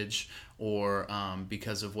heritage, or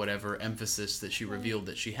because of whatever emphasis that she revealed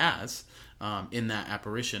that she has in that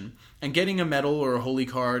apparition, and getting a medal or a holy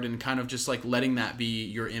card, and kind of just, like, letting that be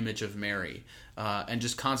your image of Mary, and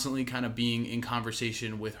just constantly kind of being in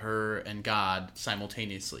conversation with her and God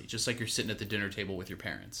simultaneously, just like you're sitting at the dinner table with your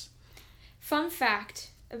parents. Fun fact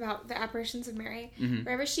about the apparitions of Mary: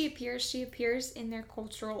 wherever she appears in their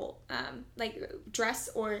cultural like, dress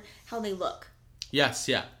or how they look. Yes,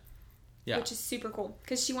 yeah. Which is super cool,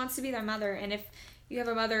 because she wants to be their mother, and if you have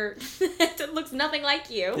a mother that looks nothing like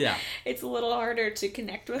you, it's a little harder to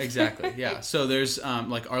connect with. Exactly, yeah. So there's,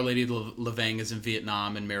 like, Our Lady of Lavang is in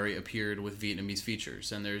Vietnam, and Mary appeared with Vietnamese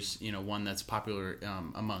features. And there's, you know, one that's popular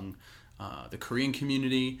among the Korean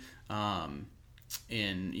community.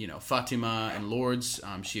 In, you know, Fatima and Lourdes,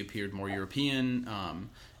 she appeared more European.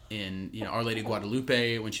 In, you know, Our Lady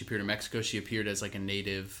Guadalupe, when she appeared in Mexico, she appeared as, like, a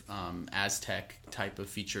native Aztec type of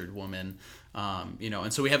featured woman. You know,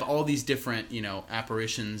 and so we have all these different, you know,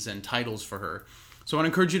 apparitions and titles for her. So I want to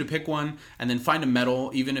encourage you to pick one, and then find a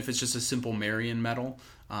medal, even if it's just a simple Marian medal,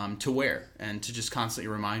 to wear, and to just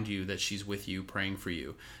constantly remind you that she's with you, praying for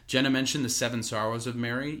you. Jenna mentioned the 7 Sorrows of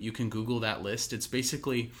Mary. You can Google that list. It's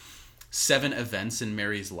basically 7 events in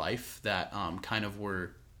Mary's life that kind of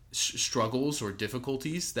were struggles or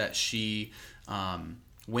difficulties that she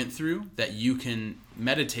went through, that you can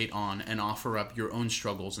meditate on and offer up your own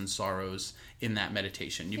struggles and sorrows in that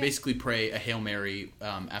meditation. You basically pray a Hail Mary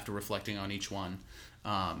after reflecting on each one,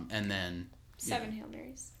 and then 7 Hail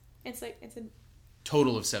Marys. It's a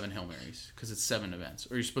total of 7 Hail Marys, because it's 7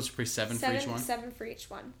 events. Or you're supposed to pray 7 for each one? 7 for each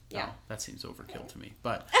one. Yeah. Oh, that seems overkill to me.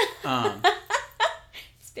 But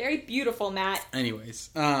very beautiful, Matt. Anyways,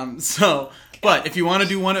 but if you want to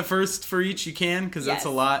do one at first for each, you can, because that's a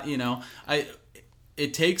lot, you know.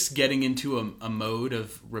 It takes getting into a mode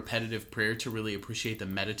of repetitive prayer to really appreciate the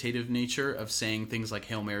meditative nature of saying things like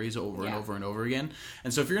Hail Marys over and over and over again.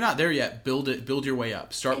 And so if you're not there yet, build your way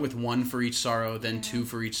up. Start with 1 for each sorrow, then 2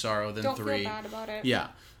 for each sorrow, then 3. Don't feel bad about it. Yeah.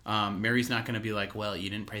 Mary's not going to be like, well, you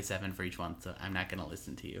didn't pray 7 for each one, so I'm not going to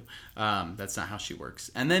listen to you. That's not how she works.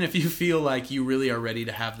 And then if you feel like you really are ready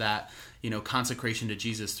to have that, you know, consecration to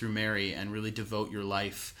Jesus through Mary, and really devote your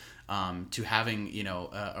life to having, you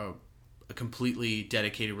know, a completely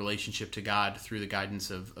dedicated relationship to God through the guidance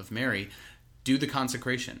of Mary, do the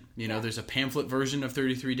consecration. You know, there's a pamphlet version of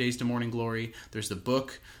 33 Days to Morning Glory. There's the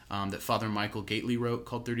book that Father Michael Gately wrote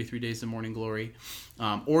called 33 Days to Morning Glory.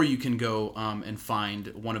 Or you can go and find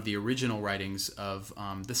one of the original writings of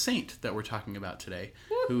the saint that we're talking about today,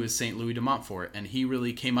 who is St. Louis de Montfort. And he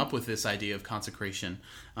really came up with this idea of consecration.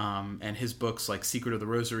 And his books, like Secret of the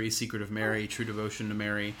Rosary, Secret of Mary, True Devotion to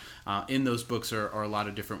Mary, in those books are a lot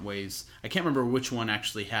of different ways. I can't remember which one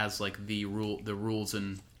actually has, like, the rules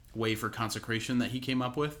and way for consecration that he came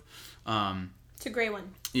up with. It's a gray one.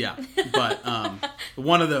 Yeah, but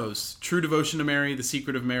one of those. True Devotion to Mary, The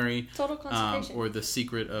Secret of Mary. Total Consecration. Or The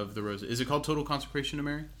Secret of the Rose. Is it called Total Consecration to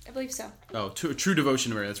Mary? I believe so. Oh, True Devotion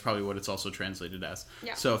to Mary. That's probably what it's also translated as.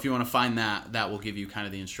 Yeah. So if you want to find that, that will give you kind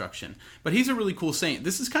of the instruction. But he's a really cool saint.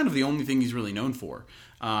 This is kind of the only thing he's really known for.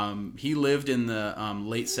 He lived in the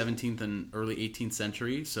late 17th and early 18th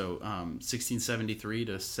century, so 1673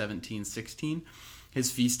 to 1716. His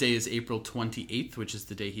feast day is April 28th, which is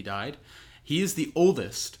the day he died. He is the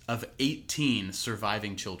oldest of 18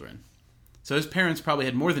 surviving children. So his parents probably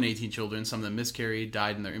had more than 18 children. Some of them miscarried,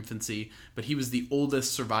 died in their infancy. But he was the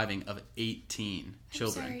oldest surviving of 18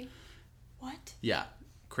 children. I'm sorry. What? Yeah,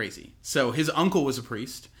 crazy. So his uncle was a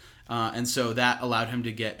priest. And so that allowed him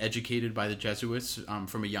to get educated by the Jesuits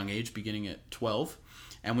from a young age, beginning at 12.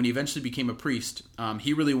 And when he eventually became a priest,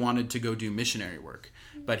 he really wanted to go do missionary work.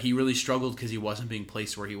 But he really struggled because he wasn't being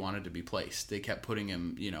placed where he wanted to be placed. They kept putting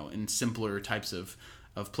him, in simpler types of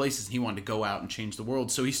places. He wanted to go out and change the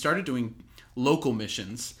world. So he started doing local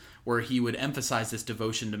missions where he would emphasize this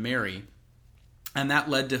devotion to Mary. And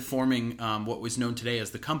that led to forming what was known today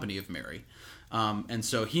as the Company of Mary. And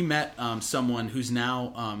so he met someone who's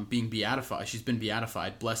now being beatified. She's been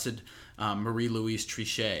beatified, Blessed Marie-Louise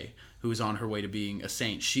Trichet, who is on her way to being a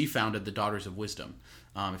saint. She founded the Daughters of Wisdom,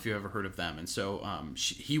 if you've ever heard of them. And so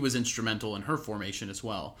he was instrumental in her formation as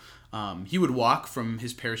well. He would walk from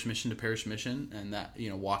his parish mission to parish mission, and that,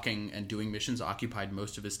 walking and doing missions occupied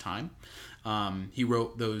most of his time. He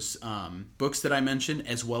wrote those books that I mentioned,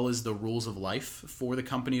 as well as the Rules of Life for the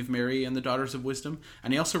Company of Mary and the Daughters of Wisdom.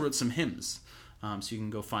 And he also wrote some hymns, so you can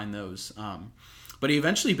go find those. But he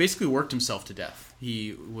eventually basically worked himself to death.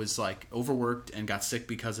 He was overworked and got sick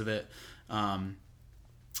because of it. And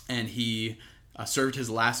he served his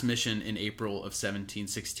last mission in April of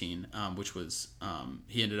 1716, which was,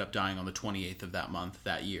 he ended up dying on the 28th of that month,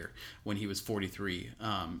 that year, when he was 43.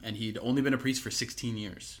 And he'd only been a priest for 16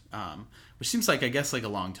 years, which seems like a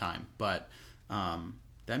long time. But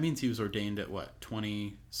that means he was ordained at,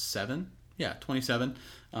 27? Yeah, 27.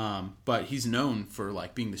 But he's known for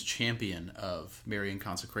being this champion of Marian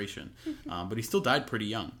consecration. But he still died pretty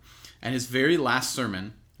young. And his very last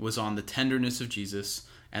sermon was on the tenderness of Jesus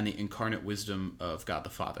and the incarnate wisdom of God the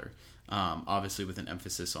Father, obviously with an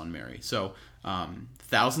emphasis on Mary. So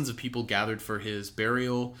thousands of people gathered for his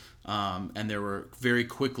burial, and there were very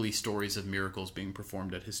quickly stories of miracles being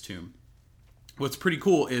performed at his tomb. What's pretty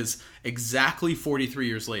cool is exactly 43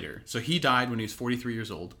 years later, so he died when he was 43 years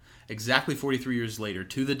old, exactly 43 years later,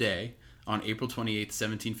 to the day, on April 28th,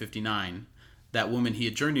 1759, that woman he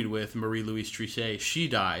had journeyed with, Marie-Louise Trichet, she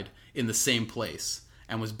died in the same place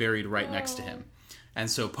and was buried right next to him. And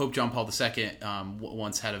so Pope John Paul II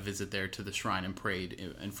once had a visit there to the shrine and prayed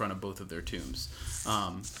in front of both of their tombs.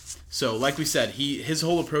 So like we said, his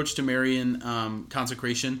whole approach to Marian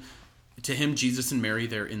consecration, to him, Jesus and Mary,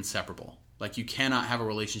 they're inseparable. You cannot have a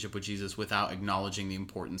relationship with Jesus without acknowledging the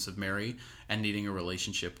importance of Mary and needing a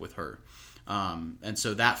relationship with her. And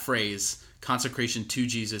so that phrase, consecration to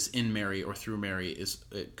Jesus in Mary or through Mary,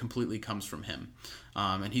 it completely comes from him.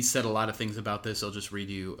 And he said a lot of things about this. I'll just read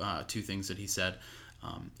you two things that he said.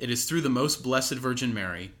 It is through the most blessed Virgin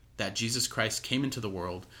Mary that Jesus Christ came into the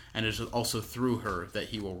world, and it is also through her that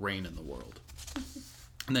he will reign in the world.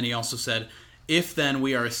 And then he also said, if then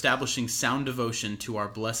we are establishing sound devotion to our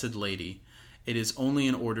Blessed Lady, it is only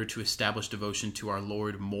in order to establish devotion to our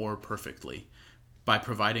Lord more perfectly, by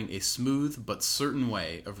providing a smooth but certain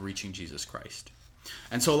way of reaching Jesus Christ.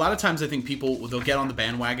 And so a lot of times I think people, they'll get on the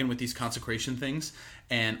bandwagon with these consecration things,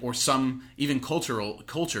 or some even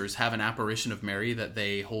cultures have an apparition of Mary that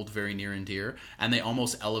they hold very near and dear, and they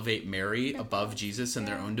almost elevate Mary above Jesus in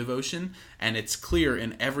their own devotion. And it's clear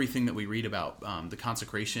in everything that we read about the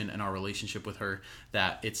consecration and our relationship with her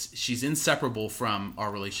that she's inseparable from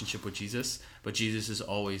our relationship with Jesus, but Jesus is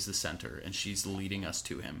always the center, and she's leading us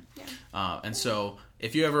to him. And so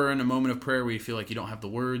if you ever in a moment of prayer where you feel like you don't have the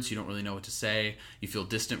words, you don't really know what to say, you feel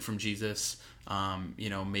distant from Jesus,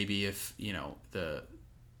 maybe if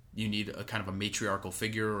you need a kind of a matriarchal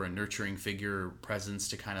figure or a nurturing figure or presence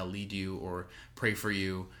to kind of lead you or pray for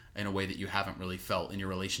you in a way that you haven't really felt in your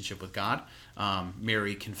relationship with God,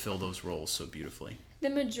 Mary can fill those roles so beautifully. I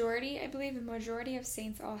believe the majority of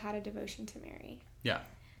saints all had a devotion to Mary. Yeah.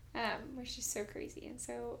 Which is so crazy and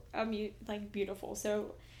so beautiful.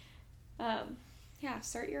 So,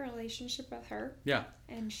 start your relationship with her. Yeah.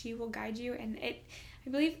 And she will guide you. And I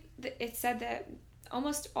believe it said that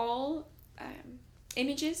almost all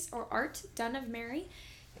images or art done of Mary,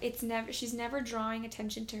 she's never drawing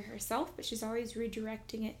attention to herself, but she's always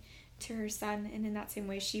redirecting it to her son, and in that same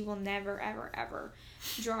way, she will never, ever, ever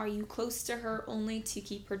draw you close to her only to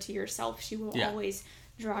keep her to yourself. She will always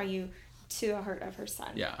draw you to the heart of her son.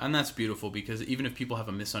 Yeah, and that's beautiful, because even if people have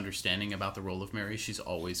a misunderstanding about the role of Mary, she's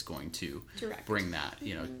always going to bring that,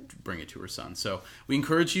 bring it to her son. So we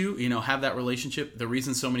encourage you, have that relationship. The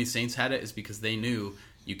reason so many saints had it is because they knew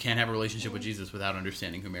you can't have a relationship with Jesus without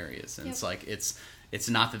understanding who Mary is. And it's like, it's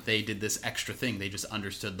not that they did this extra thing. They just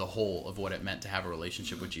understood the whole of what it meant to have a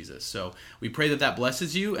relationship with Jesus. So we pray that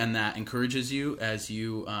blesses you and that encourages you as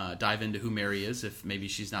you dive into who Mary is. If maybe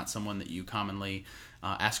she's not someone that you commonly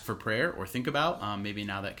ask for prayer or think about, maybe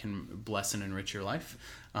now that can bless and enrich your life.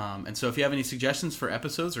 And so if you have any suggestions for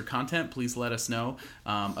episodes or content, please let us know.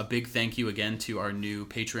 A big thank you again to our new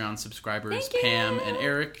Patreon subscribers, Pam and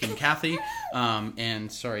Eric and Kathy.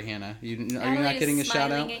 And sorry, Hannah, are you not getting a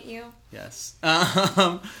shout out? At you. Yes.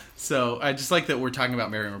 So I just like that we're talking about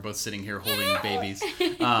Mary and we're both sitting here holding babies.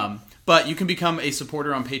 But you can become a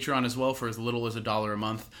supporter on Patreon as well for as little as $1 a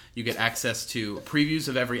month. You get access to previews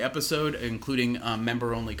of every episode, including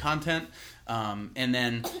member-only content. And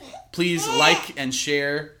then please like and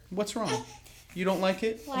share. What's wrong? You don't like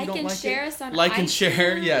it? Like and share us on Like and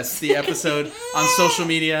share, yes, the episode on social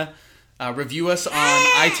media. Review us on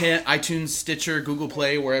iTunes, Stitcher, Google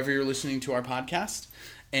Play, wherever you're listening to our podcast.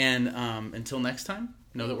 And until next time,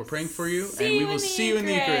 know that we're praying for you. And we will see you in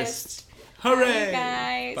the Eucharist. Hooray!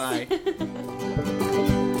 Bye, guys. Bye.